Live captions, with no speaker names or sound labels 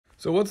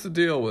So what's the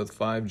deal with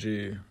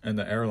 5G and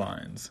the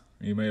airlines?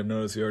 You may have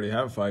noticed you already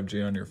have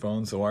 5G on your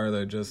phone, so why are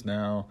they just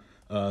now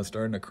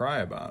starting to cry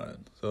about it?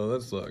 So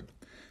let's look.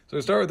 So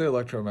we start with the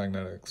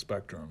electromagnetic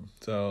spectrum.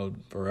 So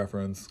for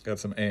reference, got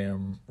some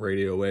AM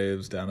radio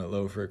waves down at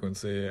low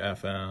frequency,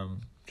 FM,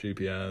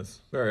 GPS,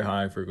 very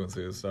high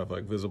frequencies, stuff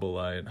like visible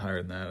light.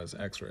 Higher than that is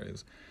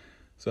X-rays.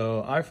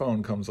 So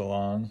iPhone comes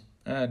along,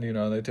 and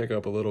they take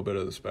up a little bit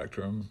of the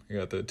spectrum. You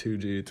got the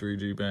 2G,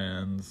 3G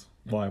bands,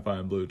 Wi-Fi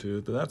and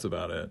Bluetooth, but that's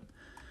about it.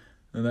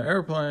 And the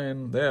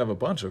airplane, they have a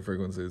bunch of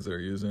frequencies they're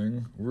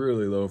using,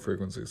 really low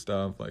frequency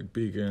stuff like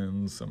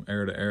beacons, some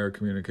air-to-air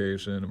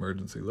communication,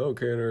 emergency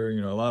locator,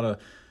 a lot of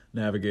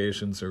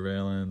navigation,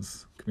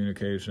 surveillance,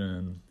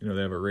 communication.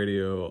 They have a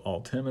radio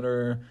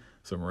altimeter,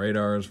 some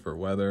radars for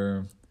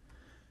weather.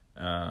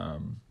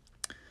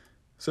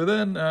 So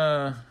then,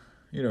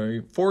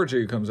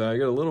 4G comes out, you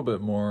get a little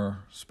bit more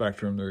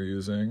spectrum they're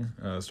using,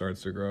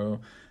 starts to grow.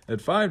 At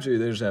 5G,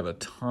 they just have a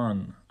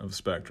ton of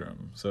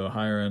spectrum. So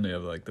higher end, they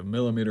have like the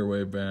millimeter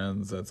wave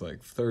bands, that's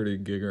like 30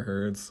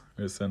 gigahertz.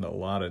 They send a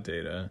lot of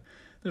data.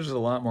 There's just a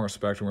lot more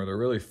spectrum where they're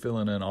really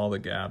filling in all the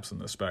gaps in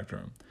the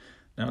spectrum.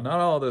 Now,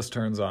 not all of this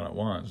turns on at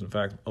once. In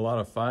fact, a lot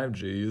of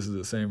 5G uses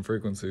the same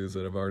frequencies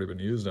that have already been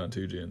used on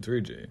 2G and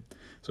 3G.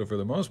 So for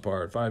the most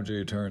part,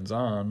 5G turns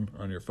on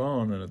your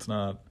phone and it's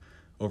not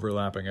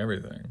overlapping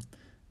everything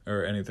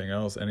or anything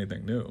else,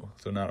 anything new.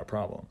 So not a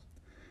problem.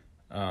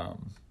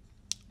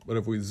 But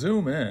if we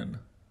zoom in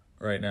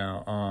right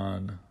now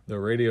on the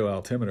radio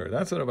altimeter,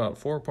 that's at about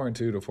 4.2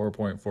 to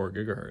 4.4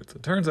 gigahertz.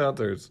 It turns out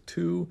there's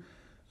two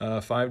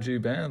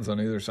 5G bands on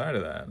either side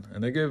of that.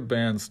 And they give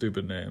bands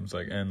stupid names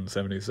like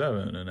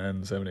N77 and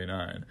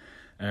N79.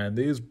 And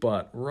these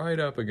butt right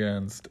up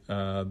against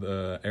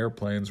the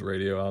airplane's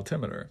radio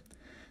altimeter.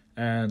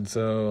 And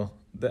so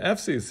the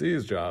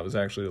FCC's job is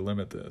actually to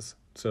limit this.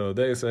 So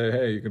they say,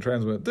 hey, you can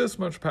transmit this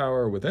much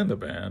power within the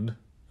band.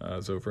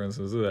 So, for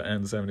instance, this is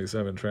an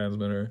N77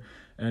 transmitter,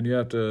 and you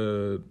have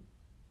to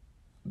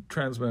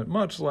transmit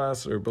much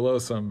less or below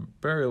some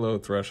very low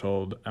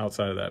threshold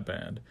outside of that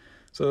band.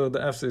 So the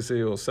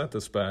FCC will set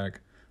the spec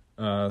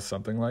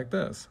something like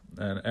this,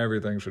 and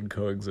everything should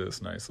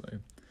coexist nicely.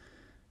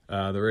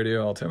 The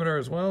radio altimeter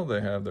as well,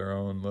 they have their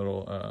own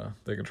little,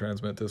 they can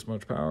transmit this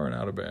much power, and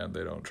out of band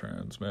they don't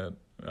transmit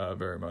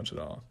very much at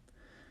all.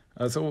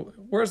 So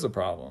where's the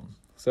problem?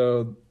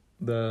 So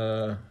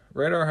the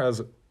radar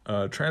has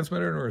a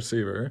transmitter and a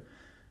receiver,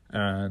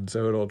 and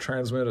so it'll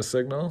transmit a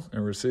signal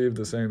and receive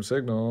the same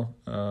signal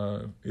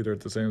either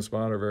at the same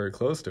spot or very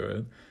close to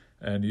it,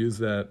 and use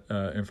that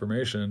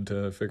information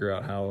to figure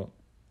out how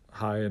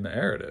high in the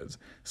air it is.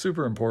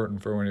 Super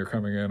important for when you're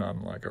coming in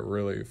on like a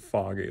really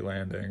foggy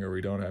landing or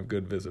we don't have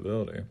good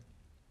visibility.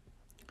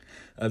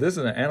 This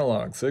is an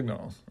analog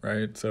signal,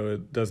 right? So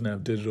it doesn't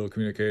have digital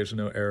communication,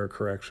 no error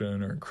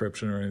correction or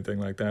encryption or anything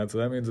like that. So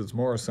that means it's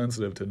more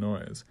sensitive to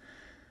noise.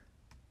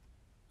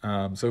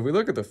 So if we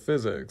look at the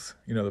physics,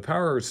 the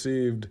power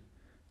received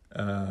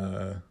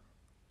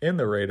in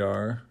the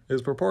radar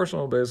is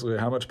proportional basically to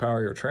how much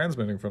power you're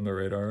transmitting from the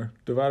radar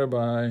divided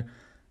by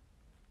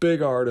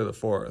big R to the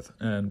fourth.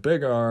 And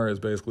big R is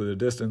basically the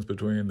distance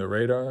between the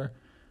radar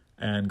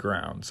and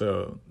ground,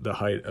 so the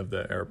height of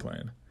the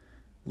airplane.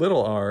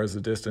 Little r is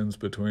the distance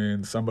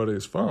between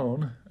somebody's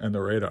phone and the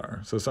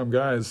radar. So some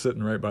guy is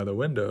sitting right by the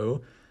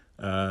window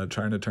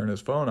trying to turn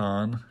his phone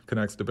on,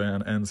 connects to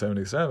band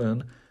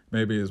N77,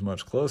 maybe is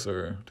much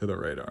closer to the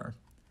radar.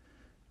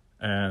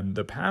 And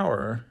the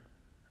power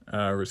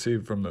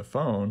received from the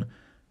phone,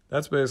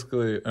 that's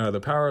basically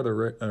the power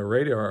the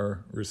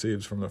radar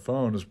receives from the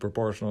phone is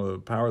proportional to the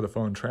power the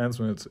phone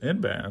transmits in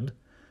band,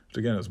 which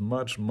again is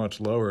much, much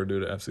lower due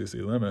to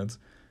FCC limits,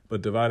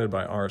 but divided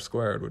by R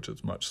squared, which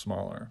is much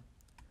smaller.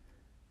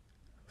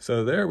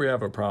 So there we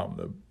have a problem.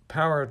 The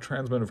power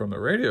transmitted from the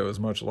radio is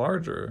much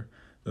larger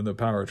than the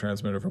power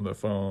transmitted from the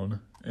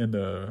phone in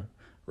the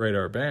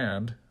radar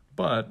band,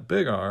 but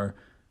big R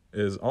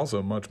is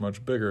also much,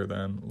 much bigger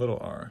than little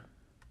r.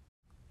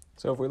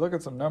 So if we look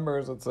at some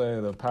numbers, let's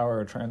say the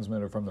power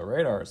transmitted from the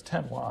radar is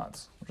 10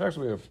 watts, which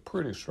actually is a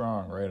pretty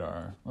strong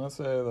radar. Let's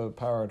say the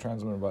power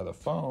transmitted by the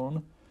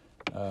phone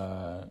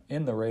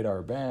in the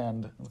radar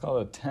band, let's call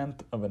it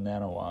 1/10 of a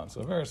nanowatt,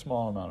 so a very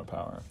small amount of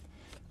power.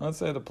 Let's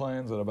say the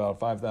plane's at about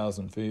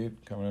 5,000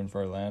 feet coming in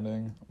for a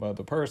landing, but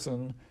the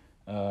person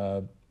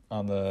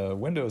on the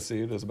window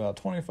seat is about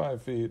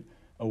 25 feet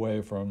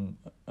away from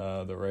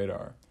the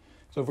radar.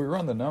 So if we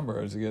run the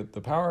numbers, you get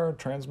the power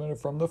transmitted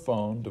from the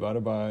phone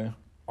divided by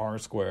R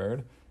squared.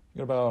 You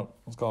get about,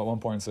 let's call it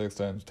 1.6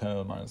 times 10 to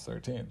the minus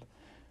 13th.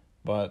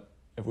 But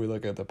if we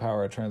look at the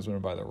power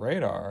transmitted by the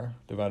radar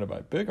divided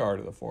by big R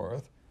to the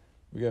fourth,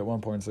 we get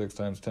 1.6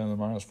 times 10 to the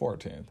minus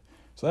 14th.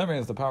 So that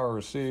means the power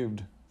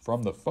received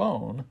from the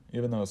phone,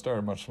 even though it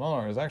started much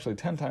smaller, is actually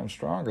 10 times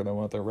stronger than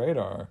what the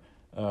radar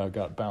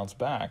got bounced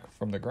back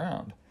from the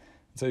ground.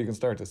 So you can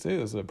start to see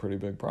this is a pretty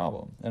big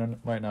problem. And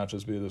it might not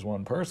just be this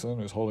one person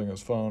who's holding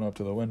his phone up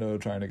to the window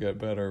trying to get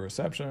better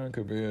reception. It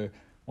could be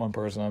one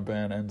person on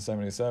band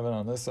N77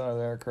 on this side of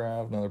the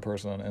aircraft, another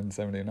person on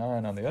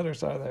N79 on the other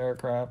side of the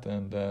aircraft,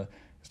 and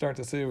start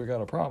to see we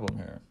got a problem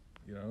here.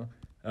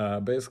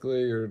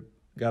 Basically, you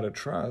got to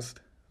trust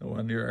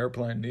when your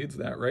airplane needs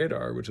that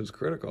radar, which is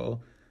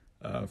critical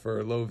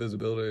for low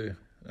visibility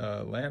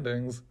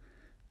landings,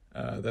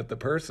 that the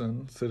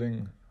person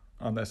sitting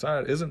on that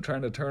side isn't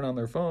trying to turn on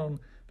their phone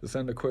to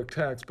send a quick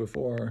text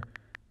before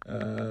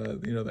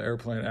the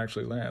airplane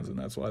actually lands. And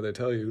that's why they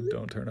tell you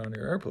don't turn on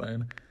your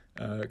airplane.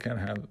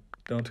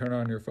 Don't turn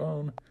on your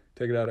phone,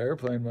 take it out of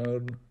airplane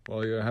mode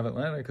while you haven't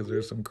landed, because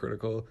there's some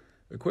critical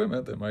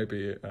equipment that might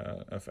be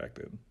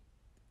affected.